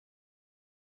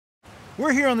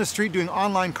We're here on the street doing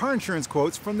online car insurance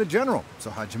quotes from the General. So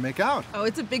how'd you make out? Oh,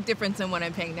 it's a big difference in what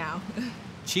I'm paying now.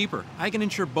 Cheaper. I can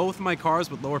insure both my cars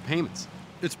with lower payments.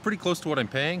 It's pretty close to what I'm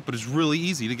paying, but it's really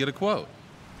easy to get a quote.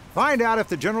 Find out if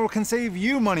the General can save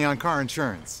you money on car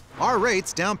insurance. Our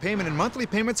rates, down payment, and monthly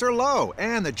payments are low,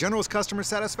 and the General's customer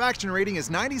satisfaction rating is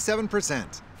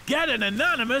 97%. Get an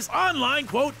anonymous online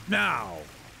quote now.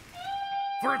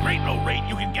 For a great low rate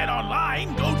you can get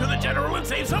online, go to the General and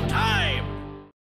save some time.